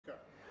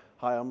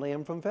Hi, I'm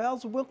Liam from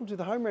Fowles and welcome to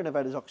the Home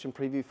Renovators auction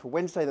preview for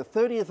Wednesday the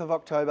 30th of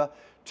October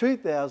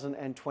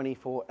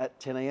 2024 at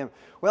 10 a.m.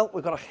 Well,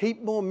 we've got a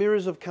heap more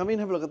mirrors have come in.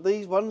 Have a look at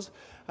these ones.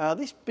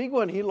 This big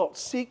one here, lot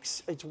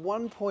 6, it's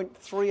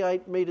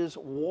 1.38 metres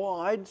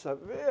wide, so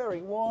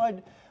very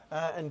wide.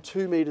 And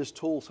 2 metres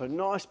tall, so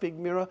nice big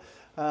mirror.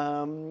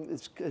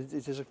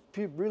 There's a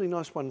few really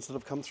nice ones that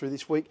have come through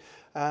this week.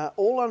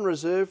 All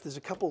unreserved, there's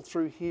a couple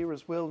through here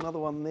as well, another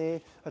one there,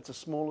 that's a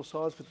smaller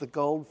size with the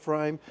gold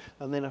frame,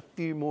 and then a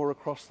few more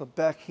across the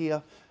back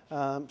here,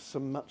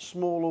 some much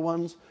smaller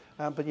ones.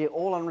 But yeah,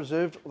 all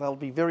unreserved, they'll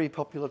be very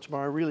popular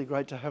tomorrow, really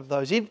great to have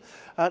those in.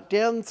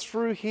 Down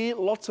through here,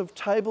 lots of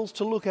tables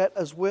to look at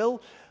as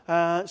well.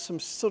 Some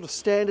sort of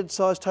standard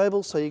size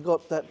tables, so you've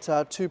got that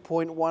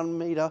 2.1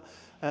 metre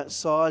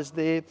size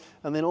there,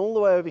 and then all the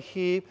way over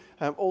here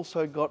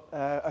also got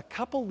a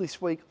couple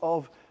this week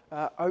of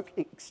oak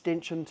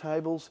extension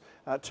tables,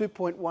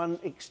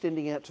 2.1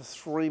 extending out to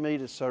 3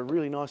 metres, so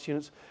really nice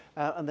units,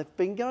 and they've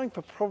been going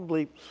for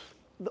probably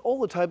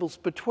all the tables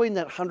between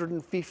that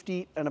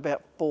 $150 and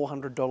about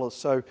 $400,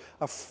 so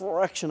a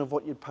fraction of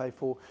what you'd pay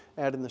for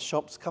out in the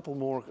shops. A couple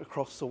more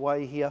across the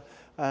way here,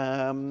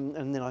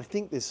 and then I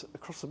think there's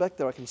across the back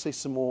there I can see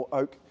some more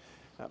oak,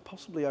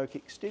 possibly oak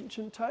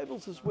extension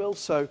tables as well,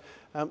 so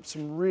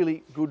some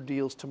really good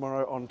deals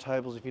tomorrow on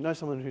tables. If you know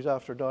someone who's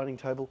after a dining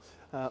table,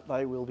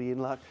 they will be in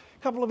luck.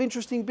 A couple of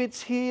interesting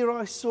bits here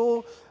I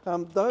saw.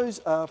 Those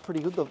are pretty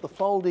good. The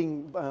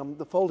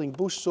folding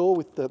bush saw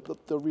with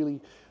the really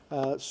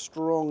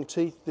strong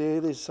teeth there.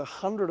 There's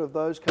 100 of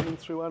those coming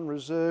through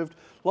unreserved.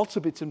 Lots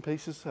of bits and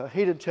pieces,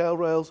 heated towel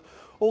rails,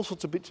 all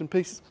sorts of bits and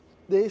pieces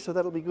there, so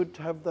that'll be good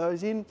to have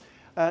those in.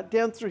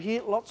 Down through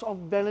here, lots of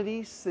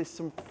vanities. There's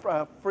some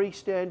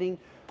freestanding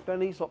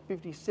vanities, like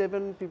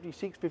 57,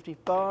 56,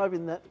 55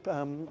 in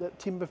that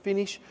timber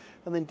finish.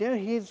 And then down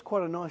here is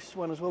quite a nice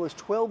one as well. There's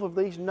 12 of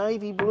these,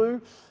 navy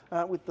blue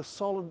with the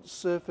solid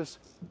surface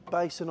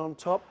basin on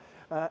top.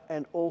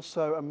 And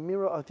also a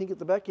mirror, I think, at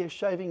the back. Yeah,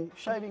 shaving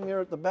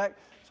mirror at the back.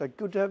 So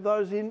good to have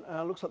those in.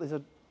 Looks like there's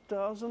a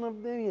dozen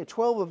of them. Yeah,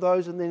 12 of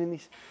those, and then in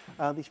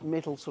this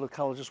metal sort of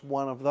colour, just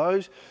one of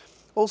those.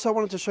 Also, I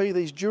wanted to show you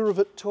these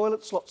Duravit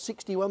toilets, lot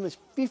 61. There's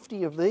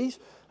 50 of these.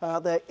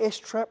 They're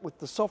S-trap with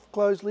the soft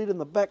close lid and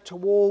the back to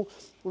wall.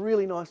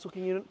 Really nice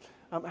looking unit.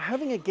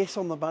 Having a guess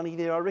on the money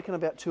there, I reckon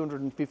about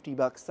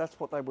 $250. That's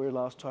what they were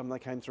last time they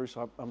came through,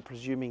 so I'm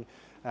presuming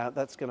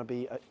that's going to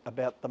be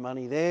about the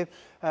money there.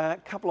 A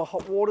couple of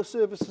hot water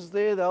services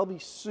there. They'll be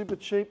super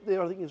cheap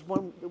there. I think there's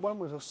one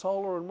was a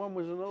solar and one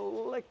was an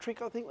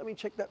electric, I think. Let me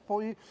check that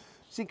for you.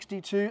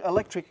 62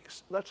 electric,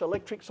 that's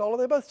electric solar.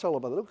 They're both solar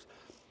by the looks.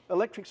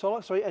 Electric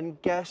solar, sorry,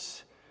 and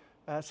gas.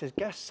 It says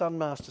gas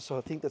Sunmaster, so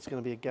I think that's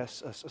going to be a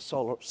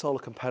solar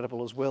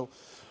compatible as well.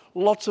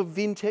 Lots of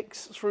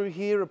Vintex through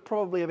here,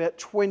 probably about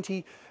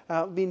 20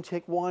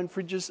 Vintec wine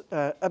fridges,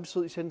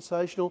 absolutely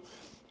sensational.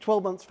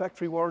 12 months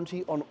factory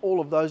warranty on all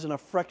of those and a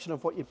fraction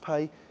of what you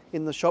pay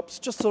in the shops.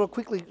 Just sort of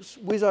quickly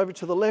whiz over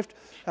to the left,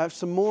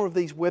 some more of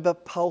these Weber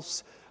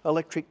Pulse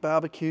electric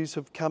barbecues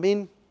have come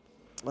in.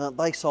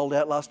 They sold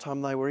out last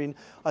time they were in.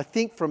 I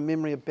think from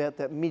memory about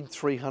that mid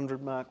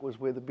 300 mark was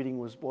where the bidding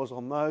was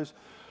on those.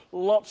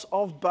 Lots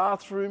of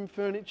bathroom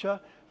furniture,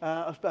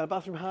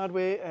 bathroom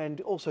hardware,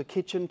 and also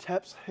kitchen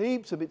taps,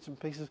 heaps of bits and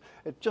pieces.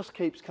 It just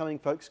keeps coming,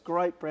 folks.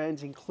 Great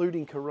brands,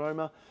 including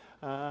Caroma,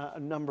 a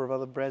number of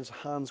other brands,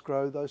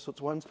 Hansgrohe, those sorts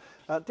of ones.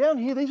 Down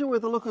here, these are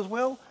worth a look as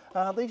well.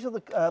 These are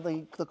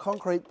the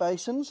concrete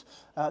basins,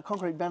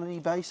 concrete vanity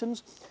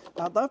basins.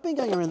 They've been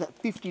going around that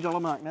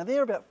 $50 mark. Now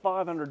they're about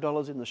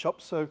 $500 in the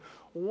shop. So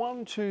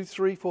 1, 2,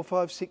 3, 4,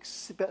 5,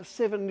 6, about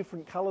 7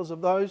 different colours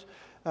of those.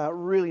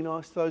 Really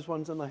nice, those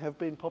ones, and they have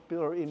been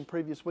popular in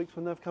previous weeks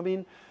when they've come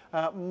in.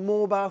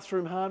 More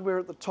bathroom hardware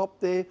at the top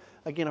there.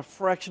 Again, a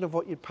fraction of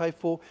what you'd pay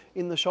for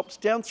in the shops.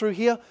 Down through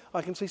here,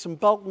 I can see some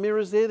bulk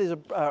mirrors there. There's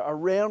a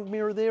round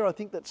mirror there. I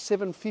think that's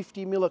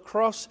 750 mil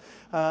across.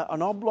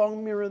 An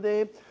oblong mirror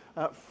there.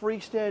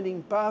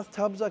 Freestanding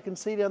bathtubs I can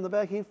see down the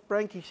back here.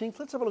 Frankie sinks.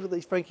 Let's have a look at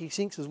these Frankie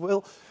sinks as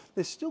well.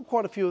 There's still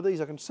quite a few of these.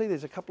 I can see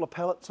there's a couple of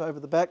pallets over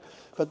the back,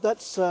 but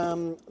that's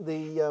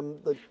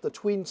the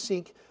twin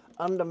sink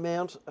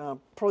undermount,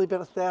 probably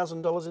about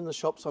 $1,000 in the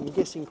shop, so I'm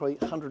guessing probably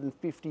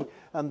 150,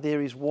 and there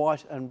is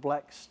white and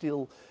black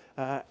still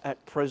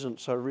at present,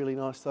 so really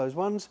nice those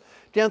ones.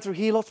 Down through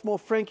here, lots more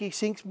Frankie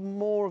sinks,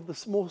 more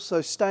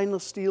so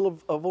stainless steel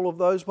of all of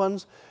those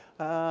ones.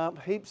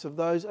 Heaps of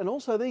those, and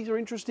also these are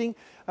interesting.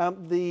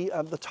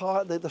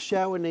 The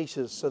shower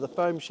niches, so the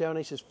foam shower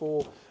niches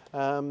for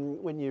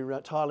when you're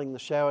tiling the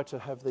shower to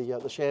have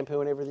the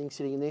shampoo and everything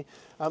sitting in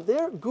there.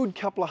 They're a good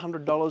couple of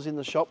 $100 in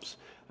the shops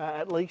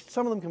at least.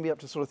 Some of them can be up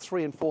to sort of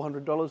 $300 and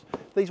 $400.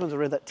 These ones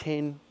are around that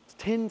 10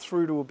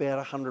 through to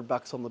about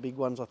 $100 on the big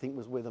ones, I think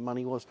was where the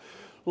money was.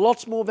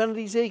 Lots more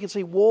vanities there. You can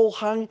see wall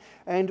hung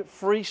and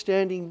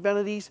freestanding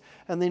vanities.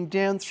 And then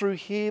down through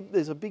here,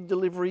 there's a big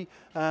delivery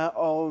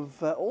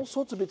of all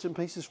sorts of bits and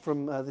pieces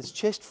from this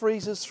chest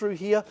freezers through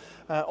here.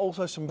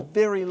 Also some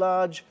very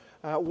large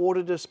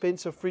water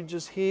dispenser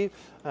fridges here.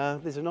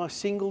 There's a nice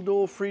single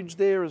door fridge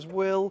there as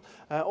well.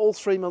 All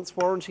 3 months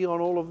warranty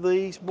on all of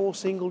these. More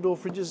single door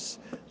fridges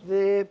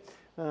there.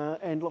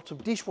 And lots of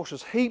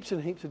dishwashers, heaps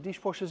and heaps of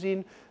dishwashers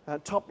in,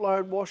 top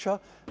load washer,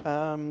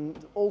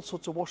 all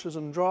sorts of washers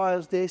and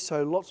dryers there,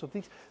 so lots of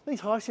things.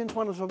 These Hisense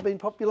ones have been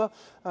popular.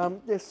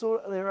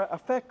 They're a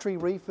factory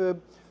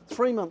refurb,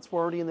 3 months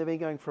warranty, and they've been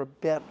going for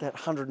about that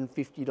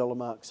 $150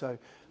 mark, so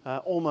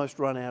almost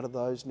run out of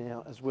those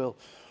now as well.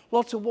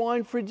 Lots of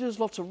wine fridges,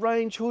 lots of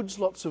range hoods,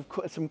 lots of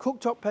some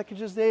cooktop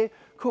packages there,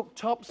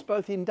 cooktops,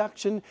 both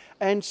induction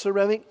and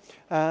ceramic,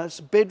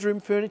 some bedroom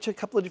furniture, a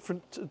couple of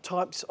different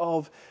types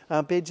of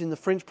beds in the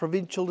French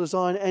provincial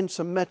design, and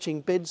some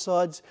matching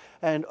bedsides,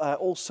 and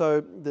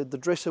also the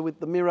dresser with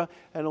the mirror,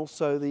 and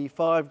also the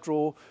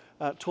 5-drawer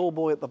tall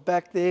boy at the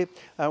back there.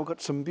 We've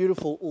got some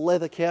beautiful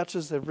leather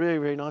couches. They're very,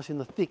 very nice in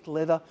the thick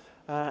leather,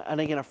 and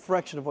again, a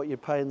fraction of what you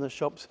pay in the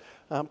shops.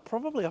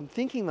 Probably, I'm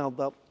thinking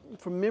they'll,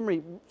 from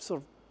memory,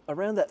 sort of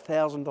around that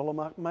 $1,000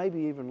 mark, maybe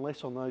even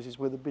less on those is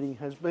where the bidding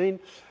has been.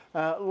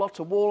 Lots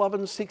of wall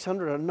ovens,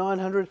 600 and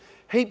 900,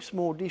 heaps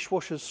more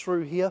dishwashers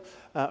through here,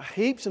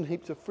 heaps and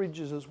heaps of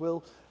fridges as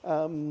well.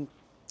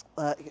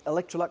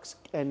 Electrolux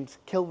and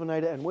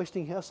Kelvinator and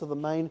Westinghouse are the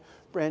main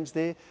brands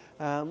there.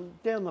 Down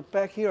the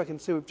back here I can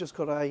see we've just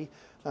got a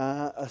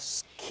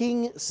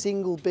king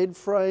single bed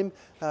frame,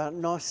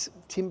 nice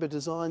timber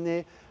design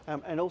there,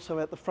 and also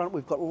at the front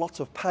we've got lots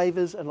of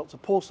pavers and lots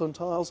of porcelain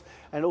tiles,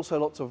 and also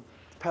lots of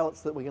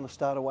pallets that we're going to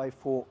start away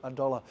for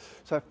 $1.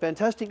 So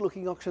fantastic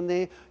looking auction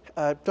there.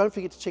 Don't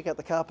forget to check out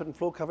the carpet and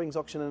floor coverings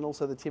auction, and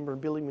also the timber and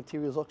building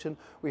materials auction.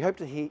 We hope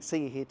to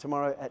see you here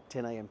tomorrow at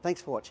 10 a.m.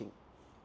 Thanks for watching.